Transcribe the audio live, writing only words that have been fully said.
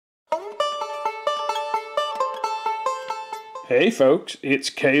Hey folks, it's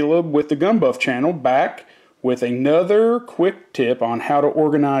Caleb with the Gun Buff channel, back with another quick tip on how to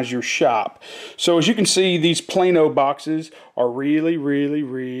organize your shop. So as you can see, these Plano boxes are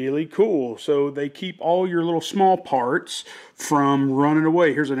really cool. So they keep all your little small parts from running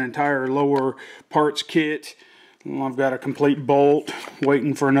away. Here's an entire lower parts kit. I've got a complete bolt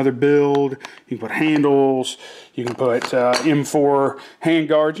waiting for another build. You can put handles, you can put M4 hand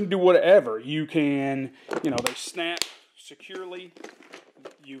guards, you can do whatever. You can, they snap securely.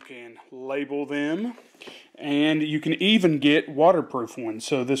 You can label them, and you can even get waterproof ones.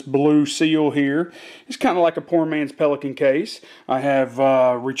 So this blue seal here is kind of like a poor man's Pelican case. I have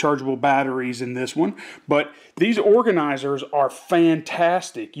rechargeable batteries in this one, but these organizers are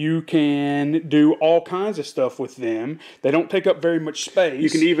fantastic. You can do all kinds of stuff with them. They don't take up very much space. You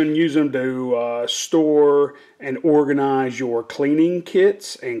can even use them to store and organize your cleaning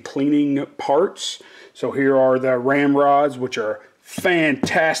kits and cleaning parts. So here are the ramrods, which are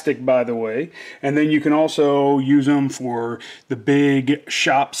fantastic, by the way. And then you can also use them for the big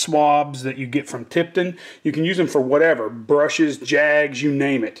shop swabs that you get from Tipton. You can use them for whatever, brushes, jags, you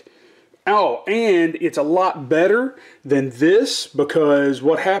name it. Oh, and it's a lot better than this, because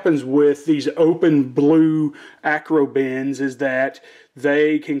what happens with these open blue acro bins is that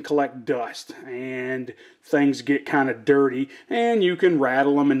they can collect dust and things get kind of dirty, and you can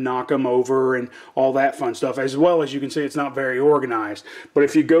rattle them and knock them over and all that fun stuff. As well as you can see, it's not very organized. But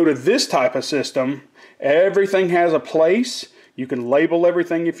if you go to this type of system, everything has a place. You can label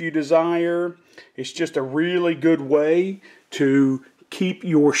everything if you desire. It's just a really good way to keep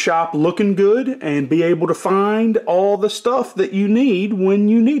your shop looking good and be able to find all the stuff that you need when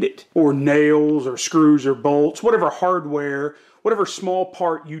you need it. Or nails or screws or bolts, whatever hardware, whatever small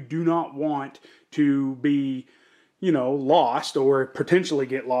part you do not want to be, lost or potentially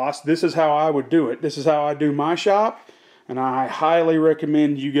get lost. This is how I would do it. This is how I do my shop, and I highly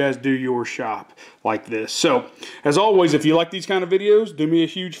recommend you guys do your shop like this. So, as always, if you like these kind of videos, do me a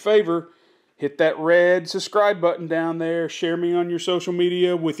huge favor. Hit that red subscribe button down there. Share me on your social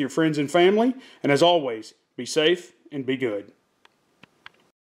media with your friends and family. And as always, be safe and be good.